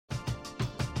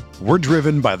We're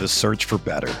driven by the search for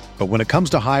better. But when it comes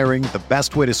to hiring, the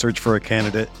best way to search for a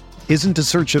candidate isn't to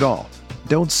search at all.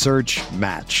 Don't search,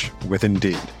 match with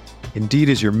Indeed. Indeed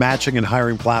is your matching and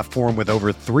hiring platform with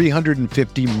over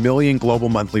 350 million global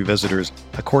monthly visitors,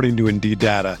 according to Indeed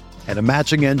data, and a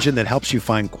matching engine that helps you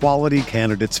find quality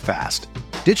candidates fast.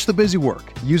 Ditch the busy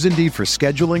work. Use Indeed for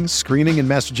scheduling, screening, and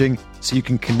messaging so you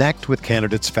can connect with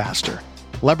candidates faster.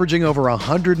 Leveraging over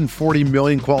 140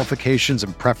 million qualifications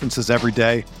and preferences every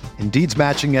day, Indeed's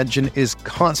matching engine is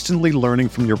constantly learning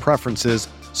from your preferences,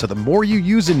 so the more you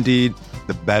use Indeed,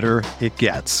 the better it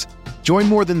gets. Join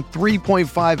more than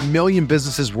 3.5 million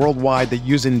businesses worldwide that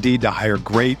use Indeed to hire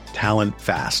great talent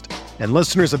fast. And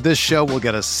listeners of this show will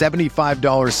get a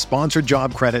 $75 sponsored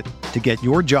job credit to get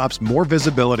your jobs more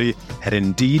visibility at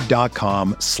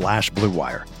Indeed.com/Blue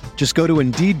Wire. Just go to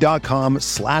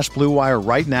Indeed.com/Blue Wire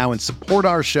right now and support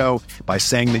our show by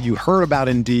saying that you heard about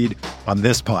Indeed on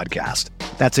this podcast.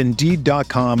 That's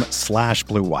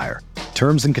Indeed.com/Blue Wire.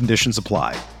 Terms and conditions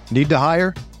apply. Need to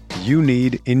hire? You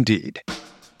need Indeed.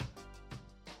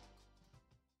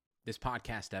 This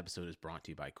podcast episode is brought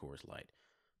to you by Coors Light.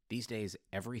 These days,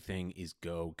 everything is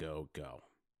go, go, go.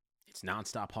 It's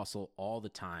nonstop hustle all the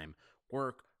time.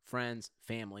 Work, friends,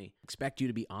 family, expect you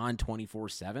to be on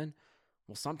 24/7.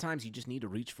 Well, sometimes you just need to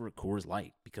reach for a Coors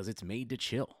Light because it's made to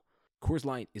chill. Coors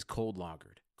Light is cold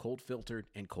lagered, cold filtered,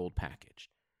 and cold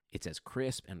packaged. It's as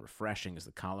crisp and refreshing as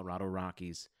the Colorado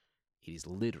Rockies. It is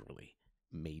literally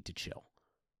made to chill.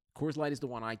 Coors Light is the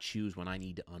one I choose when I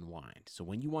need to unwind. So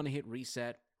when you want to hit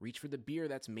reset, reach for the beer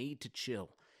that's made to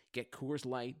chill. Get Coors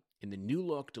Light in the new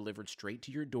look delivered straight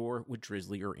to your door with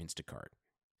Drizzly or Instacart.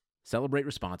 Celebrate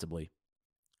responsibly.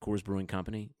 Coors Brewing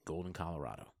Company, Golden,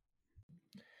 Colorado.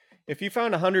 If you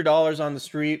found $100 on the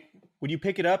street, would you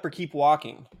pick it up or keep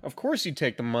walking? Of course you'd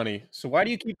take the money. So why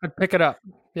do you keep I'd pick it up.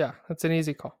 Yeah, that's an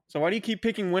easy call. So why do you keep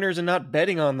picking winners and not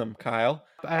betting on them, Kyle?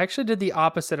 I actually did the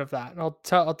opposite of that, and I'll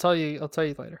tell you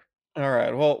later. All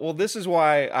right. Well, this is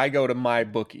why I go to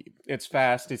MyBookie. It's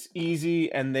fast, it's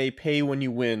easy, and they pay when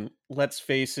you win. Let's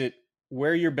face it,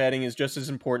 where you're betting is just as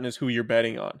important as who you're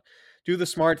betting on. Do the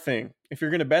smart thing. If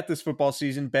you're going to bet this football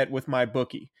season, bet with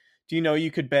MyBookie. Do you know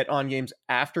you could bet on games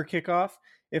after kickoff?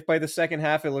 If by the second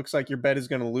half it looks like your bet is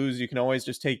going to lose, you can always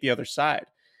just take the other side.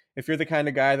 If you're the kind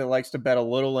of guy that likes to bet a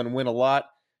little and win a lot,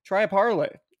 try a parlay.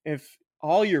 If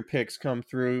all your picks come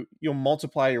through, you'll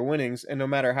multiply your winnings, and no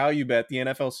matter how you bet, the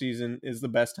NFL season is the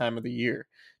best time of the year.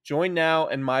 Join now,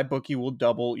 and MyBookie will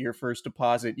double your first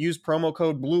deposit. Use promo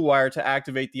code BlueWire to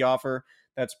activate the offer.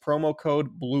 That's promo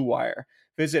code BlueWire.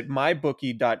 Visit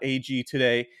mybookie.ag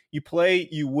today. You play,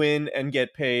 you win, and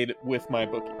get paid with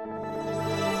MyBookie.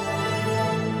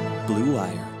 Blue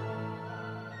Wire.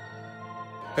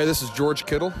 Hey, this is George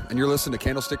Kittle, and you're listening to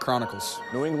Candlestick Chronicles.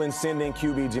 New England sending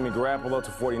QB Jimmy Garoppolo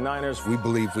to 49ers. We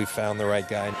believe we found the right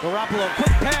guy. Garoppolo,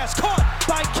 quick pass, caught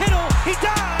by Kittle. He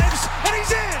dives, and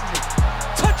he's in.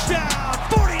 Touchdown,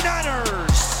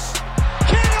 49ers.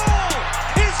 Kittle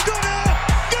is gonna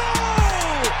go.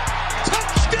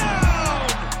 Touchdown.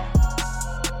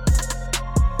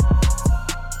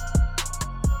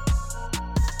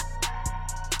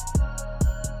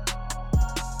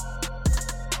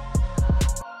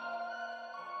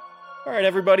 All right,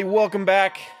 everybody, welcome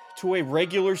back to a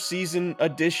regular season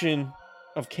edition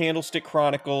of Candlestick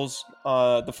Chronicles,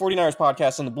 the 49ers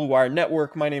podcast on the Blue Wire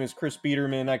Network. My name is Chris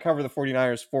Biederman. I cover the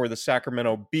 49ers for the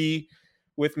Sacramento Bee.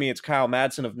 With me, it's Kyle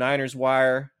Madsen of Niners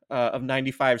Wire, of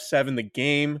 95.7 The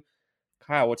Game.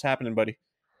 Kyle, what's happening, buddy?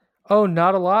 Oh,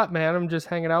 not a lot, man. I'm just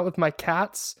hanging out with my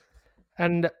cats,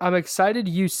 and I'm excited.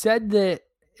 You said that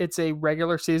it's a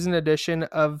regular season edition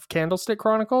of Candlestick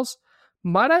Chronicles.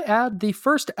 Might I add, the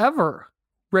first ever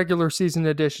regular season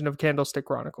edition of Candlestick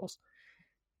Chronicles.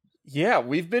 Yeah,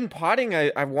 we've been potting,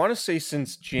 I want to say,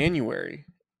 since January,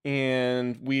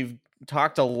 and we've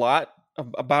talked a lot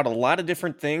about a lot of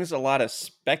different things, a lot of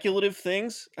speculative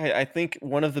things. I think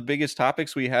one of the biggest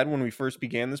topics we had when we first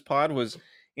began this pod was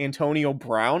Antonio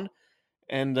Brown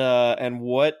and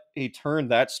what a turn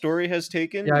that story has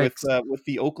taken with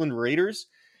the Oakland Raiders.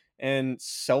 And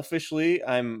selfishly,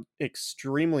 I'm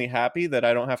extremely happy that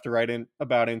I don't have to write in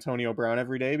about Antonio Brown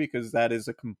every day, because that is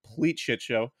a complete shit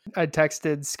show. I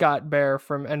texted Scott Bair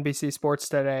from NBC Sports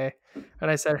today,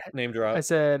 and I said, name drop. I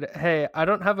said, hey, I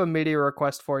don't have a media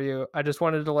request for you. I just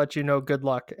wanted to let you know good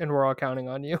luck, and we're all counting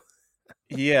on you.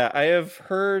 Yeah, I have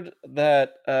heard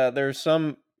that there's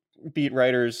some beat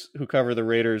writers who cover the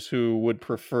Raiders who would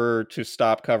prefer to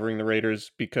stop covering the Raiders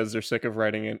because they're sick of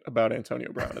writing about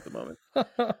Antonio Brown at the moment,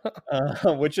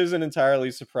 which isn't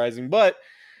entirely surprising. But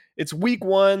It's week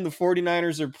 1. The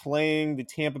 49ers are playing the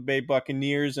Tampa Bay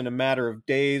Buccaneers in a matter of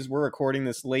days. We're recording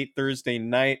this late Thursday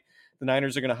night. The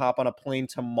Niners are going to hop on a plane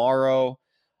tomorrow.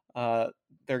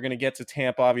 They're going to get to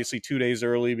Tampa obviously 2 days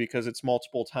early because it's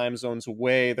multiple time zones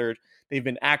away. They've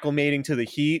been acclimating to the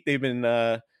heat. They're going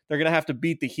to have to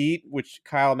beat the heat, which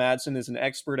Kyle Madsen is an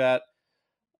expert at.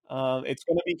 It's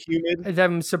going to be humid.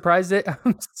 I'm surprised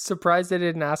they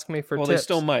didn't ask me for tips. Well, they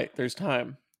still might. There's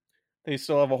time. They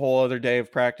still have a whole other day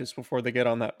of practice before they get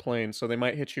on that plane, so they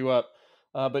might hit you up.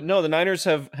 But no, the Niners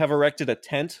have erected a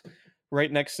tent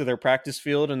right next to their practice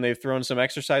field, and they've thrown some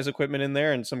exercise equipment in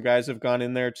there, and some guys have gone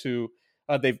in there to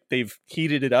they've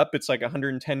heated it up. It's like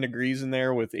 110 degrees in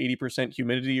there with 80%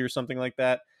 humidity or something like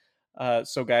that.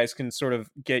 So guys can sort of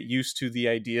get used to the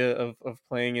idea of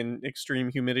playing in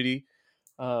extreme humidity.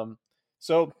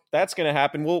 So that's going to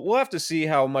happen. We'll have to see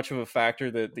how much of a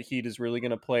factor the heat is really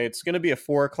going to play. It's going to be a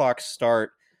 4:00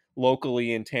 start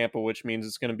locally in Tampa, which means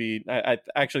it's going to be, I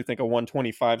actually think, a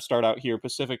 1:25 start out here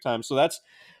Pacific time. So that's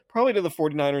probably to the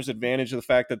 49ers' advantage of the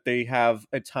fact that they have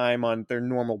a time on their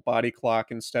normal body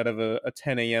clock instead of a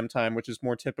 10 a.m. time, which is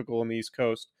more typical in the East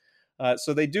Coast.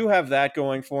 So they do have that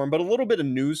going for them. But a little bit of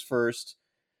news first.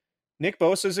 Nick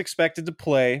Bosa is expected to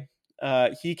play.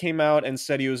 He came out and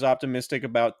said he was optimistic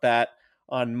about that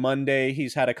on Monday.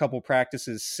 He's had a couple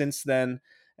practices since then,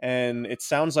 and it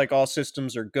sounds like all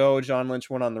systems are go. John Lynch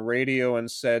went on the radio and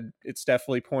said it's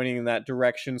definitely pointing in that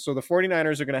direction. So the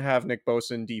 49ers are going to have Nick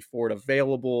Bosa and Dee Ford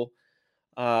available.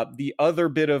 The other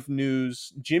bit of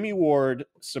news, Jimmy Ward,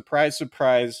 surprise,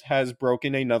 surprise, has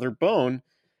broken another bone.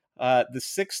 The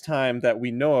 6th time that we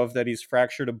know of that he's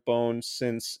fractured a bone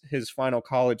since his final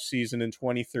college season in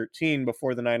 2013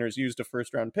 before the Niners used a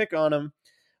first-round pick on him.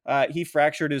 He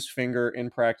fractured his finger in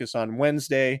practice on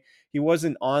Wednesday. He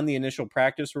wasn't on the initial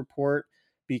practice report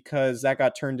because that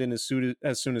got turned in as soon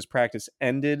as practice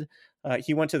ended.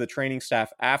 He went to the training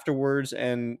staff afterwards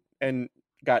and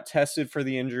got tested for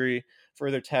the injury.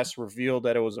 Further tests revealed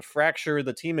that it was a fracture.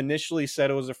 The team initially said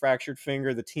it was a fractured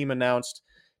finger. The team announced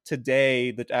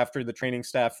today that after the training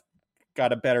staff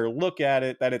got a better look at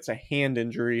it, that it's a hand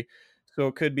injury. So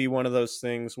it could be one of those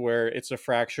things where it's a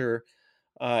fracture.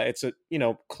 It's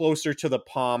closer to the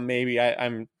palm. Maybe I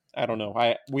don't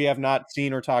know. We have not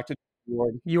seen or talked to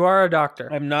Ward. You are a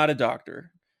doctor. I'm not a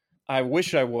doctor. I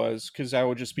wish I was, because I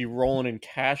would just be rolling in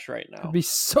cash right now. It'd be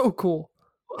so cool.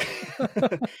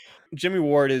 Jimmy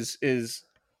Ward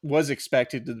was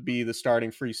expected to be the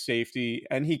starting free safety,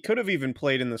 and he could have even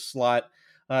played in the slot.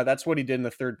 That's what he did in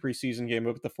the 3rd preseason game,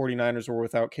 but the 49ers were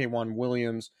without K'Waun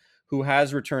Williams, who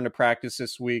has returned to practice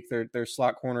this week. Their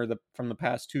slot corner from the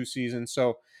past 2 seasons.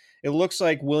 So it looks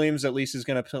like Williams at least is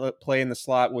going to play in the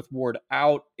slot with Ward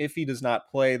out. If he does not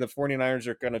play, the 49ers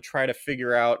are going to try to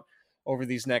figure out over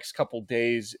these next couple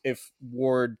days if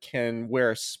Ward can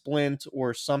wear a splint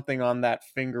or something on that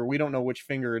finger. We don't know which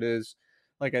finger it is,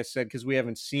 like I said, because we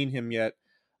haven't seen him yet.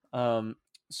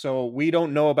 So we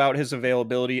don't know about his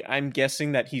availability. I'm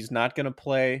guessing that he's not going to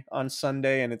play on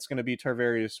Sunday, and it's going to be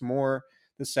Tarvarius Moore,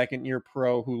 the second-year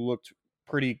pro who looked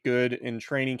pretty good in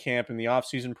training camp in the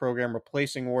offseason program,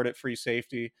 replacing Ward at free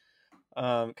safety.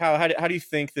 Kyle, how do you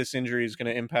think this injury is going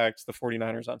to impact the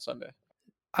 49ers on Sunday?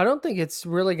 I don't think it's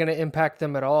really going to impact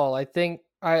them at all. I think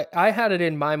I had it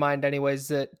in my mind anyways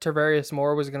that Tarvarius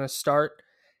Moore was going to start,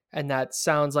 and that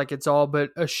sounds like it's all but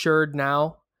assured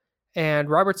now. And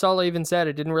Robert Saleh even said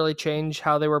it didn't really change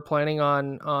how they were planning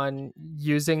on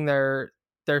using their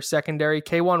secondary.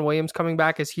 K'Waun Williams coming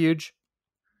back is huge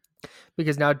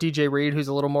because now DJ Reed, who's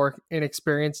a little more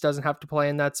inexperienced, doesn't have to play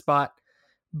in that spot.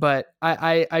 But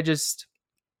I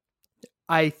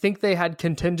think they had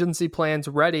contingency plans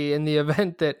ready in the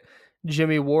event that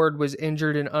Jimmy Ward was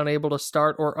injured and unable to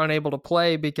start or unable to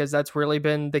play, because that's really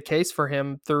been the case for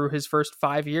him through his first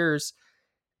 5 years.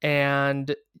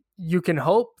 And you can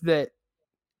hope that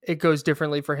it goes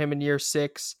differently for him in year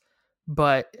 6,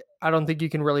 but I don't think you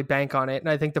can really bank on it. And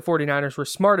I think the 49ers were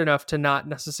smart enough to not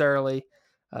necessarily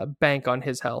bank on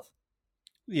his health.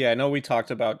 Yeah, I know we talked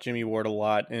about Jimmy Ward a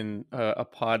lot in a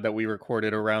pod that we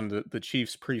recorded around the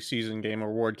Chiefs preseason game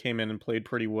where Ward came in and played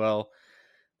pretty well.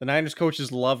 The Niners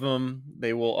coaches love him.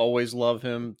 They will always love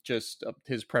him. Just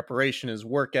his preparation, his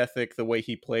work ethic, the way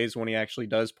he plays when he actually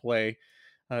does play.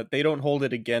 They don't hold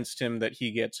it against him that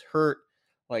he gets hurt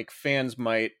like fans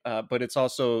might, but it's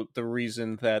also the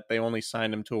reason that they only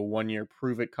signed him to a 1-year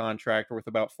prove-it contract worth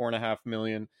about $4.5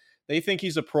 million. They think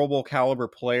he's a Pro Bowl caliber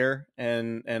player,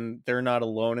 and they're not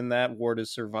alone in that. Ward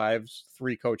has survived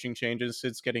 3 coaching changes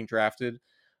since getting drafted,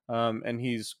 and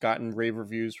he's gotten rave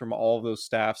reviews from all of those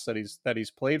staffs that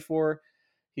he's played for.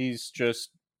 He's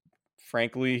just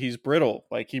frankly, he's brittle.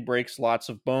 Like, he breaks lots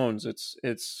of bones.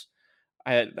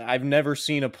 I've never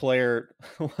seen a player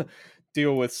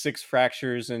deal with 6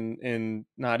 fractures in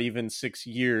not even 6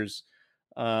 years.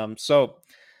 So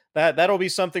that'll be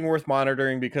something worth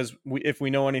monitoring, because if we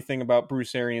know anything about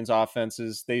Bruce Arians'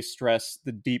 offenses, they stress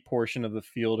the deep portion of the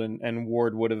field, and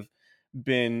Ward would have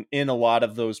been in a lot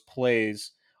of those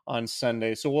plays on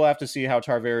Sunday. So we'll have to see how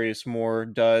Tarvarius Moore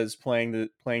does playing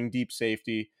deep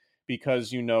safety,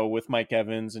 because, with Mike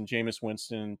Evans and Jameis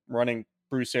Winston running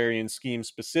Bruce Arians' scheme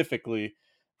specifically,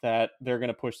 that they're going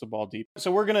to push the ball deep.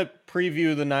 So we're going to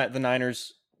preview the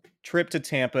Niners' trip to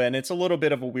Tampa, and it's a little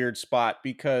bit of a weird spot,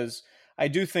 because I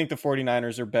do think the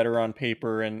 49ers are better on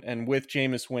paper, and with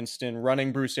Jameis Winston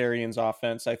running Bruce Arians'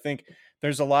 offense, I think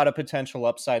there's a lot of potential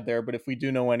upside there. But if we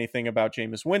do know anything about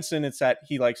Jameis Winston, it's that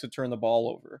he likes to turn the ball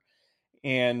over.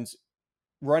 And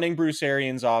running Bruce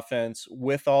Arians' offense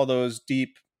with all those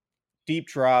deep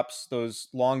drops, those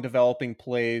long developing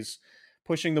plays,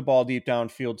 pushing the ball deep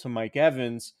downfield to Mike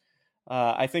Evans,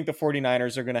 I think the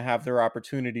 49ers are going to have their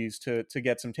opportunities to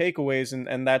get some takeaways.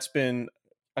 And that's been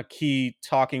a key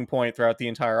talking point throughout the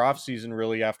entire offseason,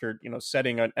 really, after,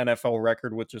 setting an NFL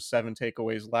record with just 7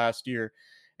 takeaways last year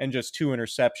and just 2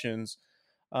 interceptions.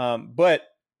 But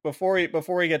before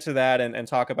we get to that and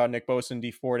talk about Nick Bosa and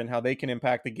Dee Ford and how they can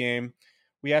impact the game,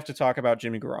 we have to talk about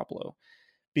Jimmy Garoppolo,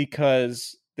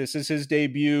 because this is his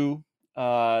debut.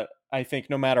 I think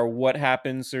no matter what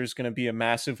happens, there's going to be a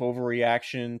massive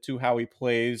overreaction to how he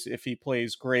plays. If he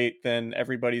plays great, then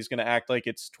everybody's going to act like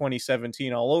it's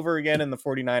 2017 all over again, and the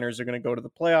 49ers are going to go to the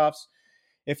playoffs.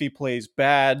 If he plays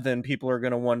bad, then people are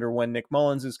going to wonder when Nick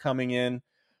Mullins is coming in.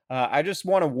 I just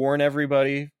want to warn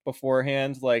everybody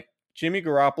beforehand, like, Jimmy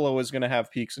Garoppolo is going to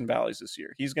have peaks and valleys this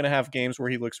year. He's going to have games where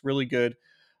he looks really good.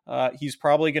 He's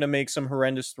probably going to make some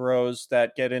horrendous throws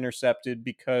that get intercepted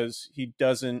because he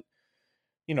doesn't,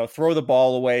 throw the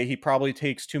ball away. He probably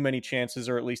takes too many chances,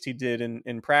 or at least he did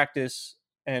in practice.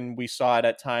 And we saw it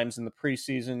at times in the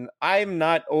preseason. I'm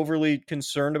not overly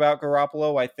concerned about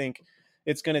Garoppolo. I think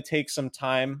it's going to take some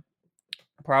time,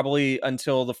 probably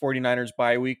until the 49ers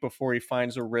bye week, before he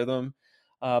finds a rhythm.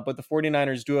 But the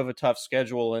 49ers do have a tough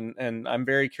schedule, and I'm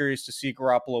very curious to see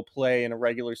Garoppolo play in a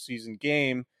regular season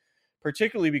game,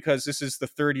 particularly because this is the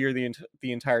third year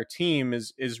the entire team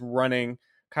is running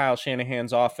Kyle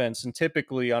Shanahan's offense. And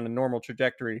typically on a normal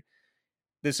trajectory,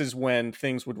 this is when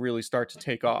things would really start to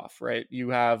take off, right? You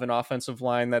have an offensive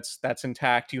line that's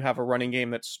intact. You have a running game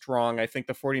that's strong. I think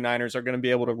the 49ers are going to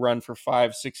be able to run for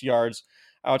 5-6 yards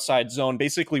outside zone,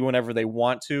 basically whenever they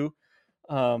want to.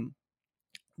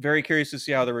 Very curious to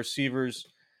see how the receivers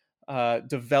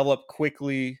develop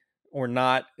quickly or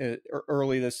not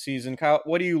early this season. Kyle,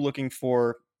 what are you looking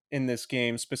for in this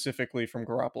game specifically from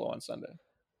Garoppolo on Sunday?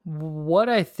 What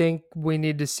I think we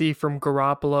need to see from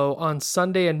Garoppolo on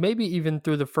Sunday, and maybe even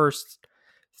through the first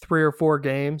 3 or 4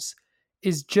 games,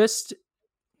 is just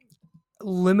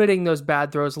limiting those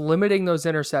bad throws, limiting those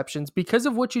interceptions, because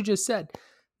of what you just said.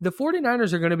 The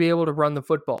 49ers are going to be able to run the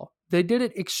football. They did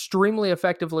it extremely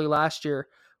effectively last year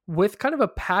with kind of a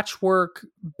patchwork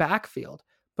backfield.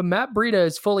 But Matt Breida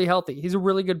is fully healthy. He's a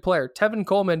really good player. Tevin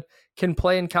Coleman can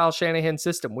play in Kyle Shanahan's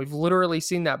system. We've literally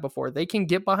seen that before. They can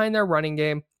get behind their running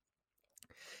game.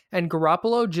 And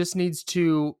Garoppolo just needs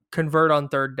to convert on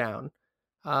third down,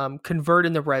 convert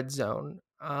in the red zone,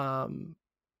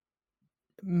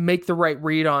 make the right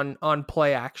read on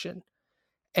play action.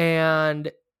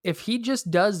 And if he just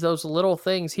does those little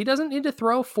things, he doesn't need to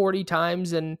throw 40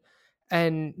 times and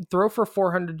throw for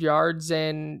 400 yards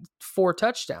and 4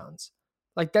 touchdowns.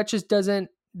 Like, that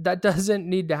doesn't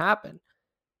need to happen.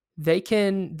 They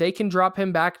can drop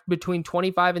him back between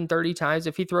 25 and 30 times.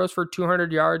 If he throws for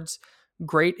 200 yards,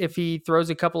 great. If he throws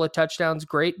a couple of touchdowns,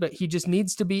 great. But he just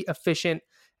needs to be efficient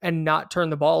and not turn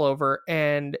the ball over.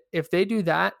 And if they do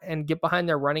that and get behind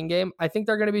their running game, I think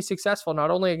they're going to be successful,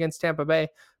 not only against Tampa Bay,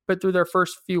 but through their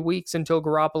first few weeks until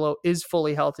Garoppolo is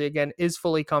fully healthy again, is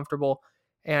fully comfortable,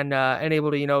 and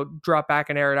able to, drop back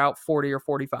and air it out 40 or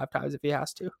 45 times if he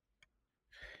has to.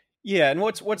 Yeah, and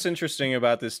what's interesting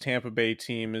about this Tampa Bay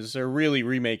team is they're really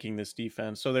remaking this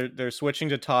defense. So they're switching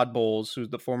to Todd Bowles, who's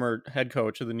the former head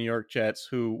coach of the New York Jets,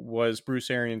 who was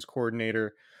Bruce Arians'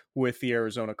 coordinator with the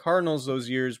Arizona Cardinals those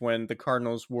years when the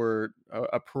Cardinals were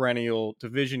a perennial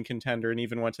division contender and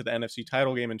even went to the NFC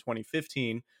title game in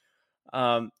 2015.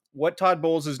 What Todd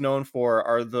Bowles is known for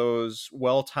are those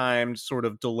well-timed sort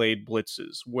of delayed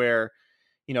blitzes where,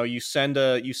 you send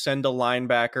a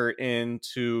linebacker in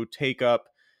to take up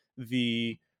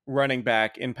the running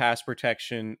back in pass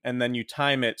protection, and then you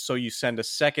time it so you send a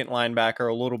second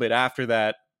linebacker a little bit after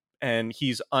that, and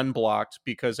he's unblocked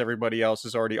because everybody else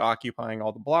is already occupying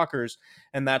all the blockers.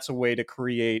 And that's a way to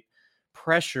create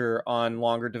pressure on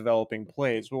longer developing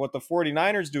plays. But what the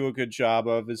 49ers do a good job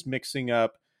of is mixing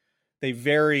up. They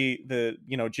vary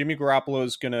Jimmy Garoppolo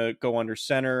is going to go under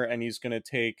center, and he's going to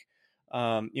take,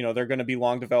 they're going to be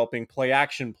long developing play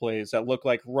action plays that look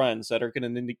like runs that are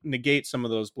going to negate some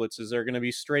of those blitzes. They're going to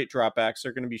be straight dropbacks.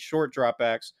 They're going to be short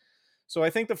dropbacks. So I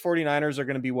think the 49ers are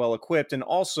going to be well equipped. And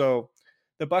also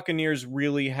the Buccaneers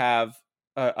really have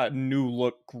a new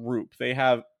look group. They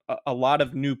have a lot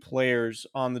of new players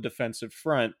on the defensive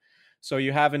front. So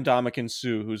you have Ndamukong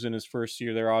Suh, who's in his first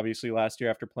year there, obviously last year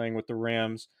after playing with the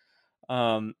Rams.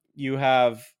 You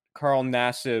have Carl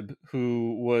Nassib,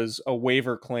 who was a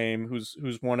waiver claim, who's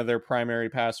one of their primary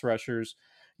pass rushers.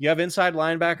 You have inside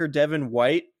linebacker Devin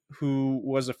White, who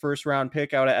was a first-round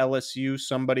pick out of LSU,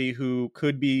 somebody who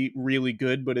could be really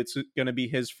good, but it's going to be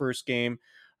his first game.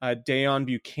 Deon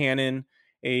Buchanan,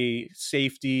 a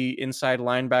safety inside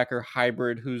linebacker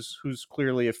hybrid who's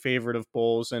clearly a favorite of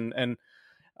Bowles, and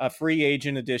a free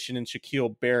agent addition in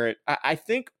Shaquille Barrett. I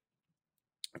think,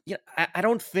 I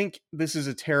don't think this is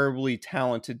a terribly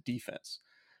talented defense.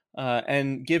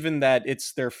 And given that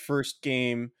it's their first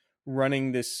game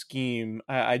running this scheme,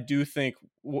 I do think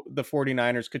the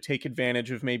 49ers could take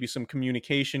advantage of maybe some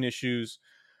communication issues,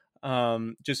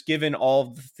 just given all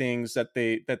of the things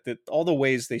all the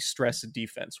ways they stress a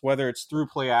defense, whether it's through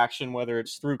play action, whether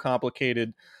it's through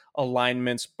complicated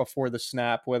alignments before the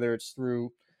snap, whether it's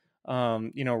through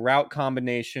route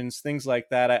combinations, things like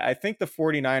that. I think the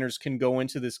 49ers can go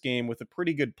into this game with a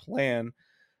pretty good plan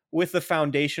with the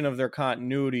foundation of their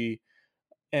continuity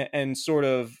and sort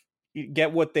of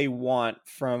get what they want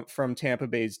from Tampa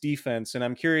Bay's defense. And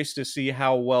I'm curious to see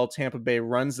how well Tampa Bay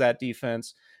runs that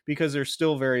defense, because they're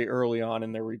still very early on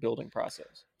in their rebuilding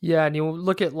process. Yeah, and you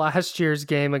look at last year's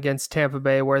game against Tampa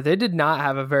Bay, where they did not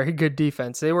have a very good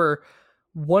defense. They were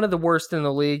one of the worst in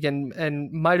the league,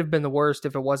 and might have been the worst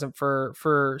if it wasn't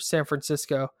for San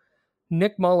Francisco.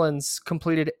 Nick Mullins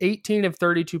completed 18 of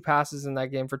 32 passes in that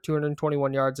game for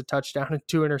 221 yards, a touchdown, and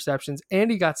 2 interceptions, and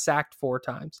he got sacked 4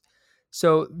 times.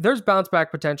 So there's bounce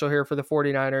back potential here for the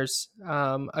 49ers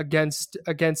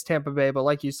against Tampa Bay. But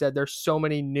like you said, there's so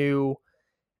many new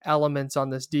elements on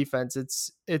this defense.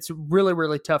 It's really,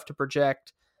 really tough to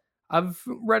project. I've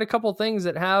read a couple things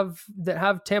that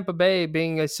have Tampa Bay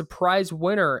being a surprise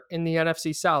winner in the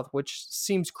NFC South, which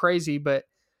seems crazy, but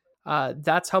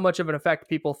that's how much of an effect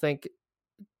people think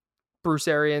Bruce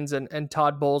Arians and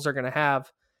Todd Bowles are going to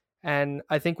have. And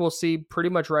I think we'll see pretty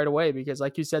much right away, because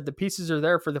like you said, the pieces are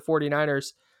there for the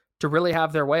 49ers to really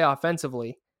have their way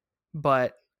offensively.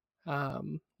 But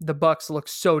the Bucs look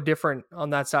so different on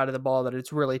that side of the ball that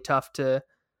it's really tough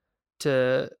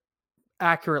to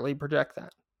accurately project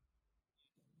that.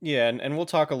 Yeah, and we'll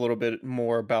talk a little bit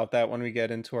more about that when we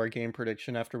get into our game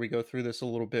prediction after we go through this a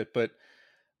little bit. But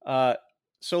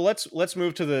so let's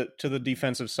move to the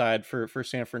defensive side for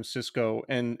San Francisco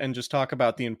and just talk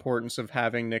about the importance of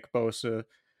having Nick Bosa,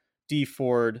 Dee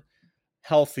Ford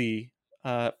healthy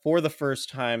for the first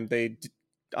time. They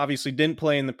obviously didn't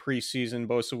play in the preseason.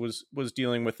 Bosa was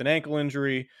dealing with an ankle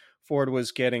injury. Ford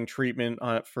was getting treatment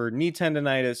for knee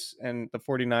tendonitis, and the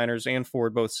 49ers and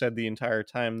Ford both said the entire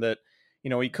time that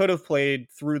he could have played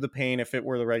through the pain if it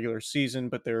were the regular season,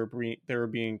 but they were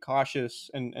being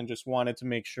cautious and just wanted to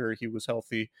make sure he was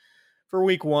healthy for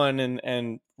week 1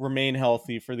 and remain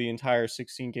healthy for the entire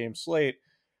 16-game slate.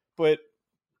 But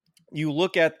you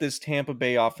look at this Tampa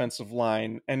Bay offensive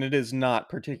line, and it is not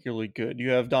particularly good. You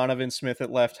have Donovan Smith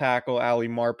at left tackle, Ali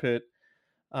Marpet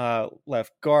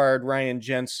left guard, Ryan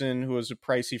Jensen, who was a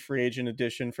pricey free agent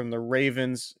addition from the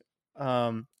Ravens,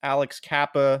 Alex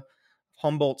Kappa,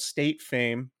 Humboldt State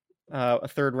fame, a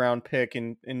 3rd-round pick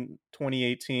in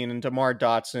 2018, and DeMar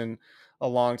Dotson, a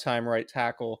longtime right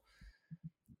tackle.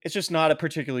 It's just not a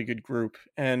particularly good group.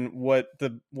 And what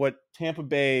Tampa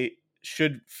Bay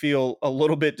should feel a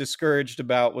little bit discouraged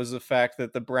about was the fact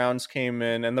that the Browns came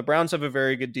in, and the Browns have a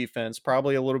very good defense,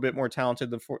 probably a little bit more talented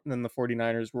than the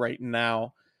 49ers right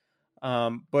now.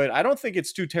 But I don't think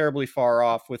it's too terribly far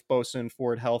off with Bosa and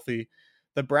Ford healthy.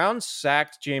 The Browns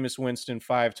sacked Jameis Winston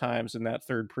 5 times in that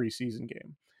 3rd preseason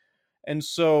game. And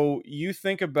so you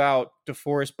think about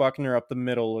DeForest Buckner up the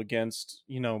middle against,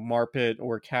 Marpet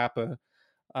or Kappa,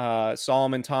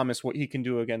 Solomon Thomas, what he can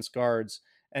do against guards,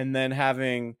 and then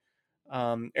having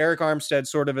Eric Armstead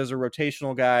sort of as a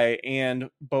rotational guy and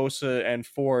Bosa and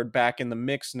Ford back in the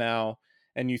mix now.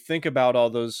 And you think about all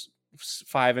those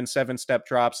 5 and 7 step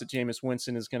drops that Jameis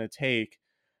Winston is going to take.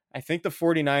 I think the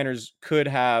 49ers could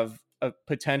have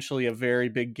potentially a very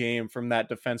big game from that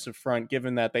defensive front,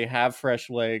 given that they have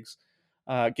fresh legs.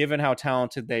 given how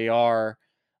talented they are.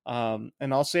 And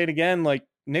I'll say it again, like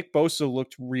Nick Bosa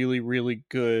looked really, really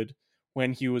good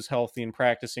when he was healthy and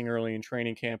practicing early in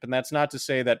training camp. And that's not to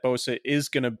say that Bosa is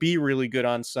going to be really good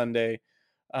on Sunday,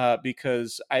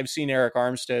 because I've seen Eric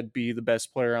Armstead be the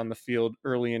best player on the field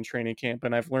early in training camp.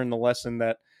 And I've learned the lesson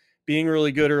that being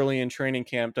really good early in training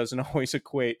camp doesn't always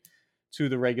equate to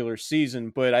the regular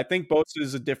season. But I think Bosa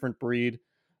is a different breed.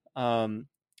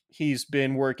 He's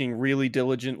been working really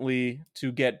diligently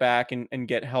to get back and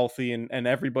get healthy. And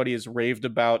everybody has raved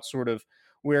about sort of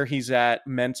where he's at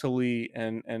mentally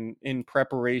and in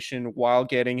preparation while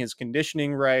getting his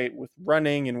conditioning right with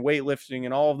running and weightlifting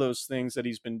and all of those things that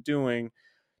he's been doing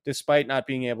despite not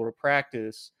being able to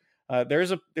practice.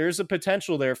 There's a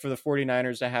potential there for the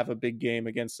 49ers to have a big game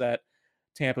against that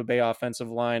Tampa Bay offensive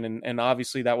line. And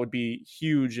obviously that would be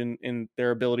huge in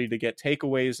their ability to get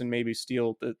takeaways and maybe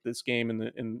steal this game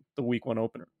in the week 1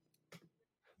 opener.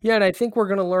 Yeah, and I think we're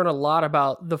going to learn a lot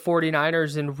about the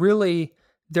 49ers and really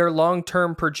their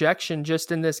long-term projection just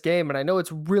in this game. And I know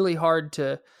it's really hard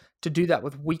to do that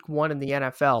with week 1 in the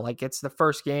NFL. Like, it's the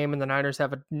first game and the Niners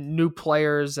have new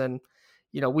players, and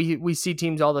you know, we see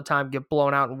teams all the time get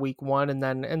blown out in week 1 and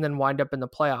then wind up in the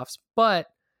playoffs. But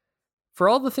for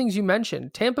all the things you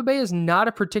mentioned, Tampa Bay is not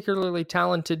a particularly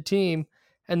talented team,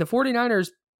 and the 49ers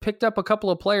picked up a couple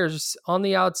of players on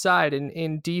the outside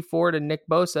in Dee Ford and Nick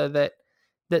Bosa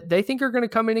that they think are going to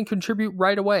come in and contribute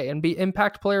right away and be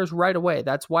impact players right away.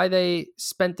 That's why they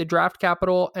spent the draft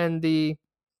capital and the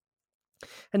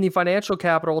financial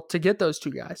capital to get those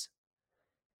two guys.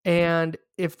 And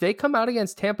if they come out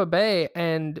against Tampa Bay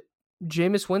and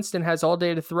Jameis Winston has all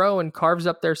day to throw and carves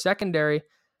up their secondary,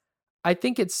 I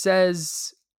think it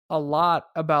says a lot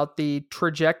about the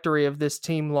trajectory of this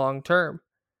team long term.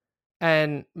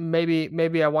 And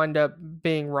maybe I wind up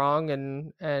being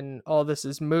wrong and all this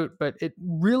is moot, but it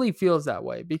really feels that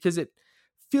way because it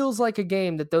feels like a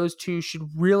game that those two should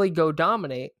really go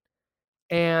dominate.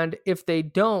 And if they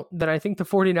don't, then I think the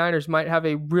 49ers might have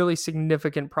a really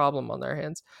significant problem on their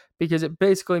hands because it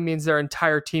basically means their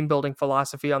entire team building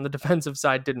philosophy on the defensive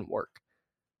side didn't work.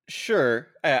 Sure,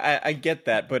 I get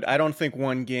that, but I don't think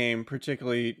one game,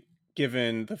 particularly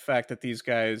given the fact that these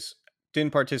guys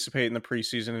didn't participate in the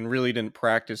preseason and really didn't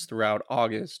practice throughout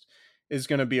August, is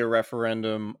going to be a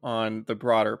referendum on the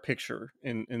broader picture.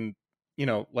 In you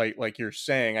know, like you're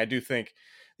saying, I do think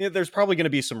there's probably going to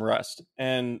be some rust,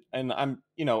 and I'm,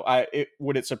 you know,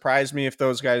 would it surprise me if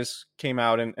those guys came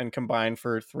out and combined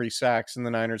for 3 sacks and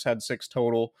the Niners had 6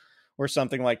 total or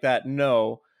something like that?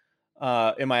 No.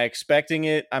 Am I expecting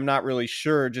it? I'm not really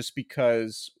sure, just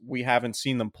because we haven't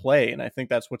seen them play, and I think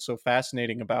that's what's so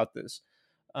fascinating about this.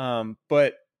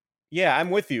 But yeah,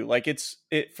 I'm with you. Like, it's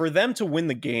for them to win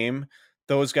the game,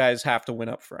 those guys have to win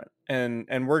up front,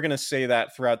 and we're gonna say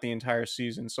that throughout the entire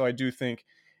season. So I do think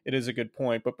it is a good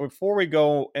point. But before we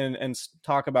go and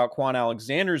talk about Quan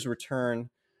Alexander's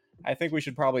return, I think we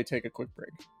should probably take a quick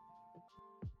break.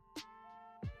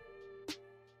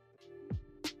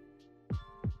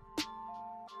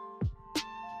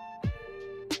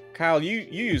 Kyle, you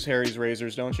use Harry's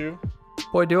Razors, don't you?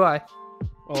 Boy, do I.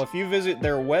 Well, if you visit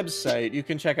their website, you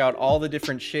can check out all the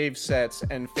different shave sets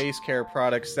and face care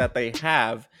products that they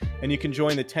have, and you can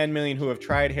join the 10 million who have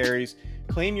tried Harry's.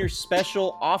 Claim your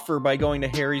special offer by going to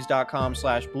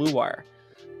harrys.com/bluewire.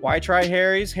 Why try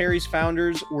Harry's? Harry's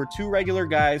founders were 2 regular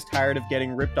guys tired of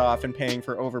getting ripped off and paying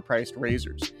for overpriced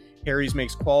razors. Harry's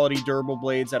makes quality, durable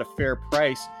blades at a fair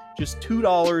price, just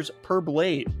 $2 per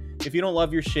blade. If you don't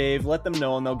love your shave, let them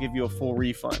know and they'll give you a full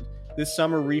refund. This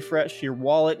summer, refresh your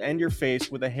wallet and your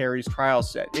face with a Harry's trial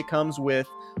set. It comes with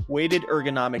weighted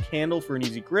ergonomic handle for an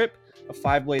easy grip, a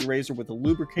 5-blade razor with a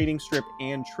lubricating strip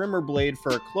and trimmer blade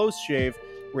for a close shave,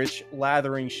 rich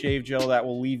lathering shave gel that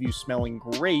will leave you smelling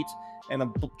great, and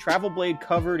a travel blade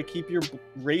cover to keep your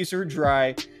razor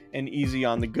dry and easy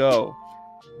on the go.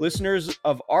 Listeners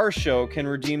of our show can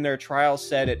redeem their trial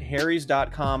set at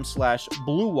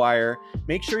harrys.com/bluewire.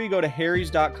 Make sure you go to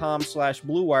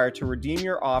harrys.com/bluewire to redeem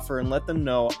your offer and let them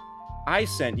know I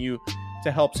sent you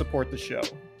to help support the show.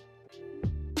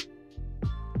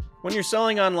 When you're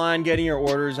selling online, getting your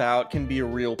orders out can be a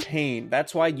real pain.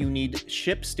 That's why you need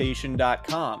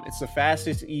ShipStation.com. It's the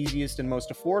fastest, easiest, and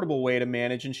most affordable way to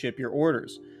manage and ship your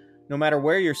orders. No matter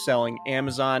where you're selling,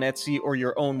 Amazon, Etsy, or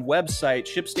your own website,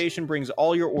 ShipStation brings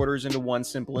all your orders into one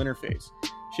simple interface.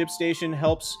 ShipStation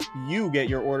helps you get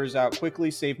your orders out quickly,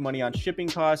 save money on shipping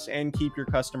costs, and keep your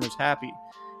customers happy.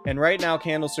 And right now,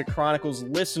 Candlestick Chronicles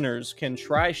listeners can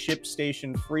try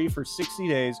ShipStation free for 60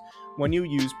 days when you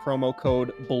use promo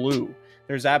code BLUE.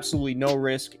 There's absolutely no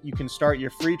risk. You can start your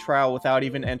free trial without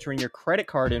even entering your credit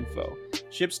card info.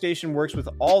 ShipStation works with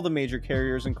all the major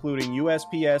carriers, including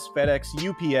USPS, FedEx,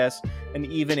 UPS, and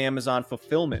even Amazon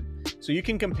Fulfillment. So you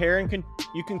can compare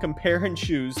and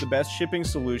choose the best shipping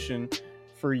solution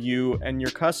for you and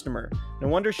your customer. No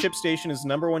wonder ShipStation is the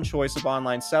 #1 choice of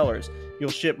online sellers. You'll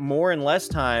ship more in less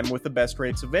time with the best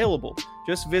rates available.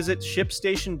 Just visit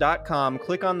ShipStation.com,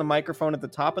 click on the microphone at the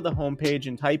top of the homepage,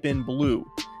 and type in BLUE.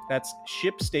 That's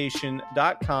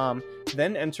ShipStation.com,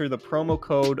 then enter the promo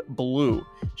code BLUE.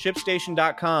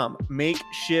 ShipStation.com. Make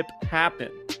ship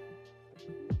happen.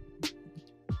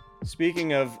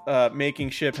 Speaking of making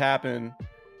ship happen,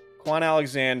 Kwon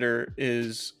Alexander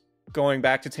is going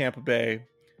back to Tampa Bay,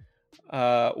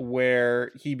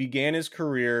 where he began his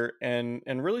career and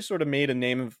really sort of made a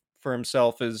name for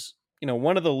himself as,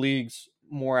 one of the league's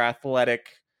more athletic,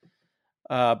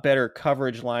 better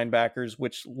coverage linebackers,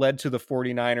 which led to the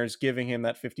 49ers giving him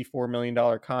that $54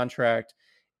 million contract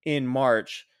in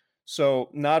March. So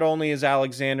not only is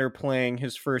Alexander playing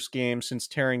his first game since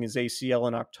tearing his ACL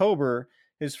in October,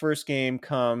 his first game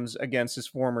comes against his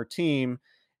former team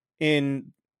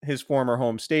in his former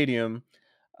home stadium.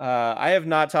 I have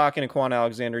not talked to Kwon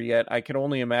Alexander yet. I can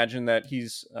only imagine that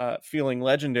he's feeling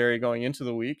legendary going into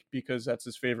the week because that's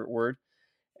his favorite word.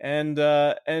 And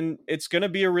it's going to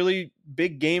be a really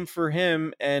big game for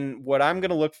him. And what I'm going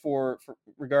to look for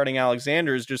regarding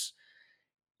Alexander is just,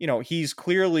 he's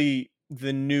clearly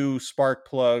the new spark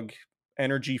plug,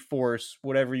 energy force,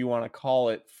 whatever you want to call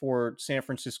it, for San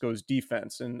Francisco's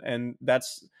defense. And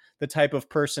that's the type of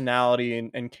personality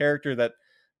and character that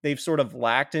they've sort of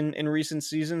lacked in recent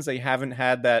seasons. They haven't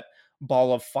had that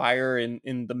ball of fire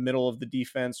in the middle of the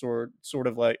defense, or sort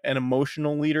of like an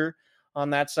emotional leader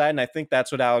on that side. And I think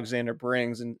that's what Alexander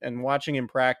brings. And watching him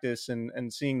practice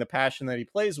and seeing the passion that he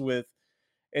plays with,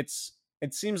 it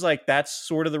seems like that's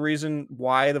sort of the reason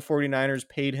why the 49ers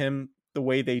paid him the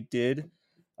way they did.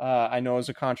 I know it's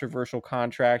a controversial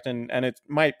contract, and it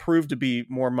might prove to be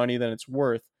more money than it's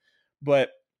worth,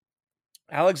 but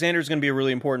Alexander is going to be a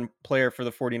really important player for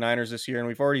the 49ers this year, and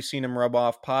we've already seen him rub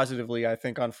off positively, I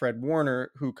think, on Fred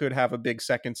Warner, who could have a big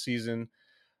second season.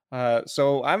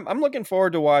 So I'm looking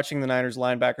forward to watching the Niners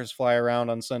linebackers fly around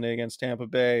on Sunday against Tampa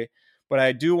Bay, but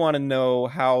I do want to know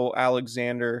how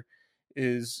Alexander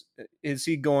is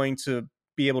he going to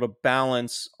be able to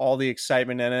balance all the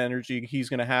excitement and energy he's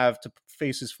going to have to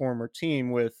face his former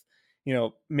team with,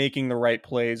 making the right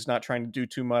plays, not trying to do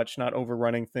too much, not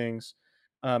overrunning things.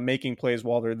 Making plays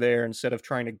while they're there instead of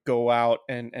trying to go out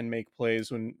and make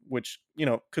plays which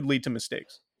could lead to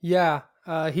mistakes. Yeah,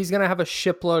 he's going to have a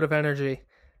shipload of energy.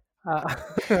 I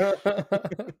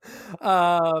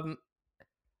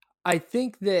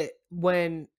think that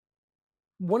one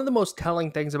of the most telling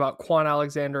things about Kwon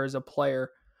Alexander as a player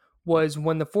was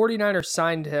when the 49ers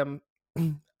signed him.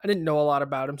 I didn't know a lot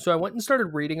about him, so I went and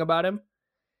started reading about him,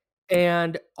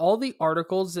 and all the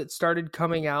articles that started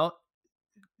coming out,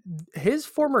 his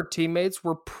former teammates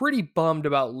were pretty bummed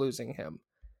about losing him.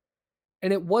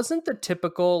 And it wasn't the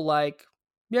typical, like,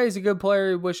 yeah, he's a good player,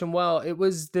 we wish him well. He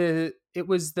was the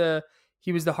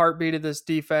heartbeat of this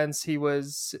defense. He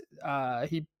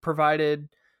provided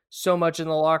so much in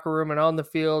the locker room and on the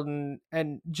field,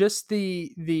 and just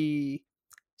the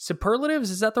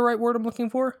superlatives, is that the right word I'm looking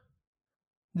for?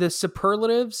 The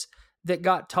superlatives that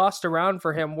got tossed around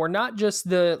for him were not just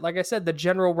like I said, the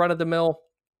general run-of-the-mill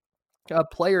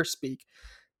player speak.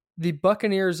 The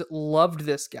Buccaneers loved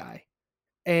this guy,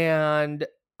 and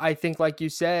I think, like you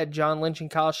said, John Lynch and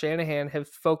Kyle Shanahan have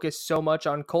focused so much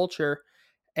on culture,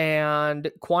 and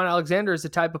Kwon Alexander is the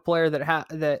type of player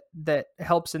that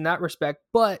helps in that respect,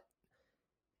 but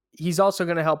he's also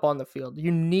going to help on the field.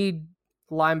 You need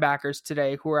linebackers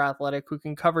today who are athletic, who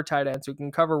can cover tight ends, who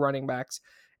can cover running backs.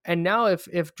 And now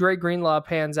if Dre Greenlaw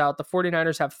pans out, the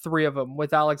 49ers have 3 of them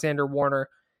with Alexander, Warner,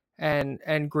 and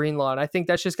Greenlaw. And I think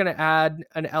that's just going to add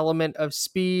an element of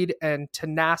speed and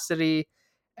tenacity.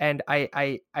 And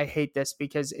I hate this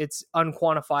because it's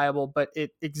unquantifiable, but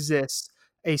it exists.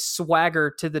 A swagger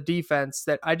to the defense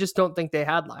that I just don't think they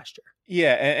had last year.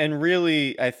 Yeah, and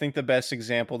really, I think the best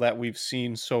example that we've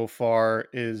seen so far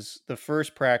is the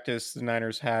first practice the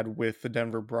Niners had with the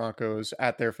Denver Broncos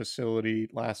at their facility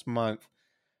last month.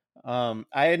 I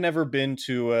had never been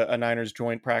to a Niners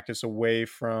joint practice away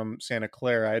from Santa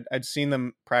Clara. I'd seen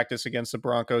them practice against the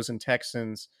Broncos and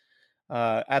Texans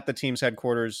at the team's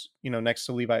headquarters, next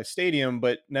to Levi's Stadium,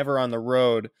 but never on the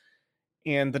road.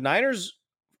 And the Niners,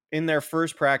 in their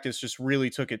first practice, just really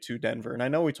took it to Denver. And I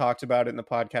know we talked about it in the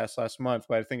podcast last month,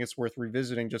 but I think it's worth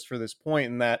revisiting just for this point,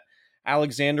 in that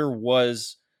Alexander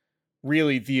was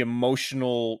really the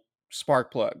emotional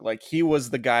spark plug. Like, he was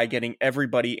the guy getting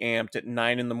everybody amped at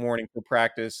 9 a.m. for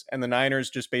practice. And the Niners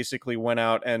just basically went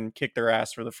out and kicked their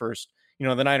ass for the first,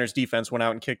 the Niners defense went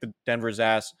out and kicked the Denver's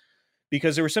ass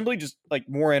because they were simply just like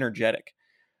more energetic.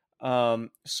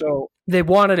 So they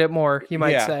wanted it more, you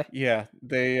might say. Yeah.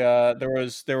 They,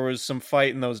 there was some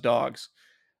fight in those dogs.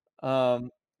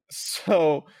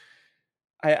 So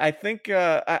I think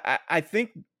I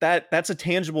think that's a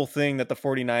tangible thing that the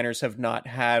 49ers have not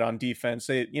had on defense.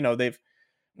 They've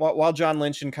while John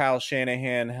Lynch and Kyle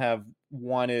Shanahan have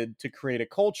wanted to create a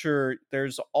culture,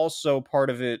 there's also part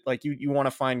of it like you want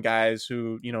to find guys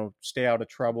who stay out of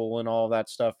trouble and all of that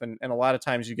stuff, and a lot of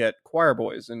times you get choir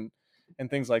boys and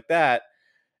things like that.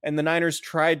 And the Niners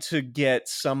tried to get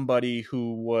somebody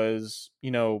who was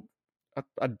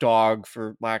a dog,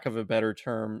 for lack of a better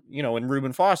term, in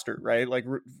Reuben Foster, right? Like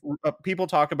people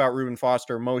talk about Reuben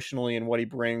Foster emotionally and what he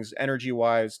brings energy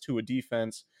wise to a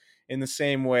defense in the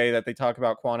same way that they talk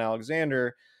about Quan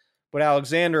Alexander. But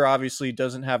Alexander obviously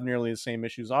doesn't have nearly the same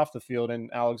issues off the field, and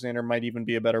Alexander might even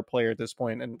be a better player at this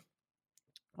point. And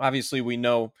obviously we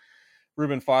know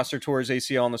Reuben Foster tore his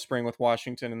ACL in the spring with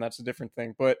Washington, and that's a different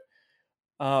thing. But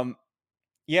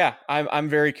yeah, I'm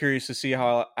very curious to see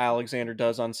how Alexander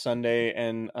does on Sunday,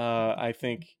 and I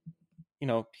think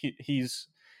he's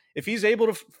if he's able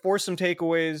to force some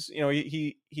takeaways,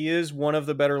 he is one of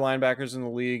the better linebackers in the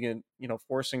league, and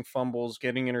forcing fumbles,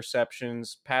 getting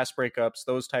interceptions, pass breakups,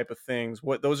 those type of things.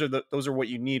 Those are what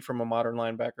you need from a modern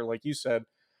linebacker, like you said.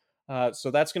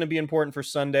 So that's going to be important for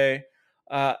Sunday.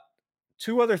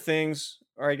 Two other things,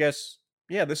 or I guess,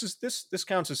 yeah, this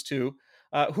counts as two.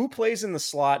 Who plays in the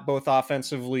slot both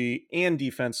offensively and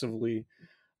defensively?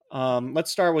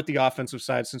 Let's start with the offensive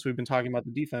side since we've been talking about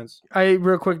the defense.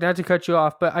 Real quick, not to cut you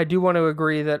off, but I do want to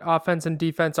agree that offense and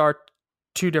defense are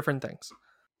two different things.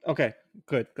 Okay,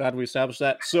 good. Glad we established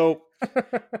that. So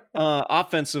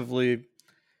offensively,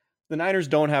 the Niners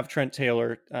don't have Trent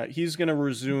Taylor. He's going to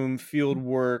resume field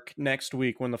work next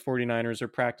week when the 49ers are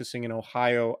practicing in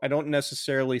Ohio. I don't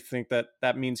necessarily think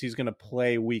that means he's going to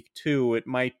play week 2. It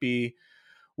might be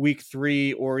week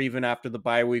 3 or even after the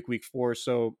bye week, week 4.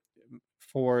 So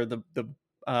for the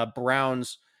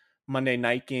Browns Monday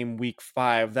night game, week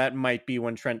 5, that might be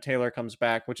when Trent Taylor comes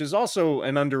back, which is also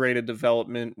an underrated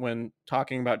development when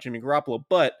talking about Jimmy Garoppolo.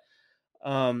 But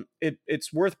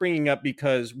it's worth bringing up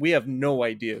because we have no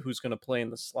idea who's going to play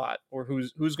in the slot or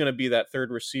who's going to be that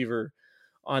third receiver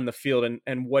on the field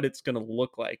and what it's going to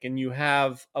look like. And you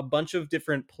have a bunch of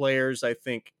different players, I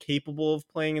think, capable of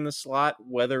playing in the slot,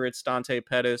 whether it's Dante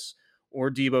Pettis or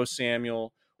Deebo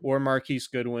Samuel or Marquise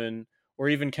Goodwin or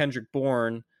even Kendrick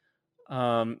Bourne.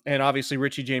 And obviously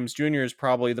Richie James Jr. is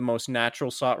probably the most natural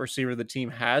slot receiver the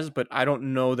team has, but I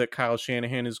don't know that Kyle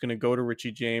Shanahan is going to go to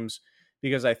Richie James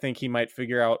because I think he might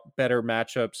figure out better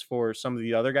matchups for some of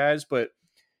the other guys. But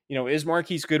is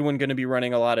Marquise Goodwin going to be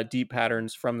running a lot of deep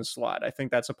patterns from the slot? I think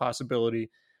that's a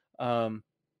possibility.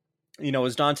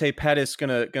 Is Dante Pettis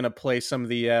gonna play some of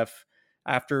the F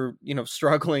after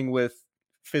struggling with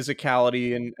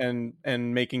physicality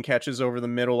and making catches over the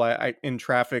middle in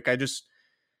traffic? I just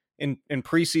in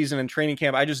preseason and training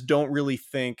camp, I just don't really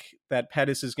think that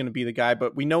Pettis is going to be the guy,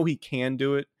 but we know he can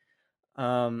do it.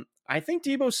 I think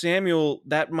Deebo Samuel,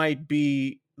 that might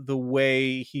be the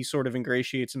way he sort of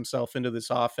ingratiates himself into this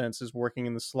offense, is working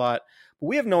in the slot. But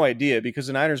we have no idea because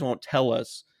the Niners won't tell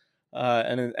us,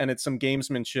 and it's some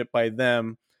gamesmanship by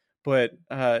them. But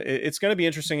it's going to be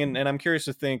interesting, and I'm curious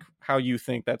to think how you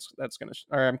think that's going to.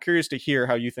 Or I'm curious to hear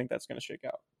how you think that's going to shake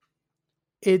out.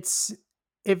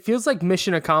 It feels like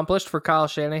mission accomplished for Kyle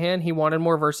Shanahan. He wanted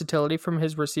more versatility from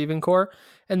his receiving core,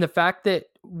 and the fact that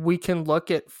we can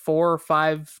look at 4 or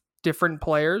 5 different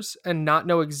players and not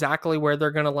know exactly where they're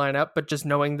going to line up, but just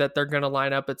knowing that they're going to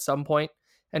line up at some point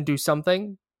and do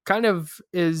something kind of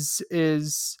is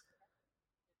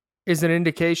an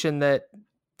indication that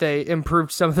they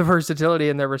improved some of the versatility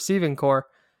in their receiving core.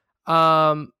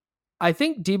 I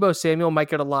think Deebo Samuel might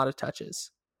get a lot of touches,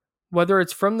 whether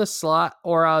it's from the slot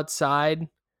or outside.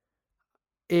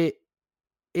 It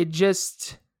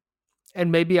just,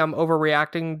 and maybe I'm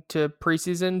overreacting to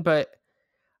preseason, but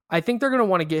I think they're going to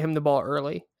want to get him the ball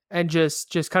early and just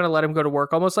kind of let him go to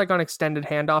work, almost like on extended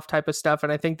handoff type of stuff.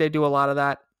 And I think they do a lot of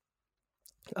that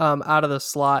out of the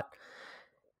slot.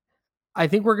 I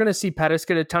think we're going to see Pettis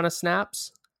get a ton of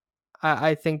snaps.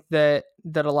 I think that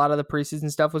a lot of the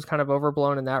preseason stuff was kind of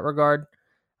overblown in that regard.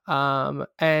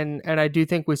 And I do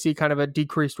think we see kind of a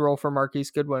decreased role for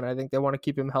Marquise Goodwin. I think they want to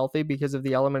keep him healthy because of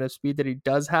the element of speed that he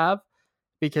does have,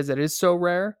 because it is so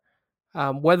rare.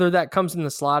 Whether that comes in the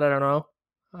slot, I don't know.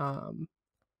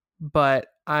 But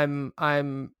I'm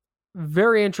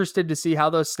very interested to see how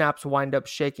those snaps wind up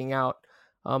shaking out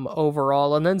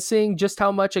overall. And then seeing just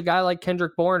how much a guy like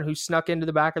Kendrick Bourne, who snuck into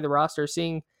the back of the roster,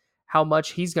 seeing how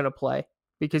much he's going to play,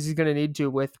 because he's going to need to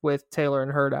with Taylor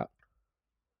and Hurd out.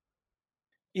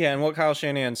 Yeah, and what Kyle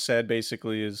Shanahan said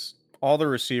basically is all the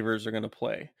receivers are going to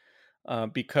play.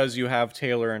 Because you have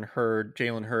Taylor and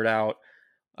Jalen Hurd out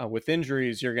with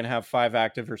injuries, you're going to have 5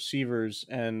 active receivers,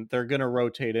 and they're going to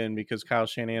rotate in because Kyle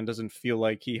Shanahan doesn't feel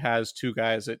like he has 2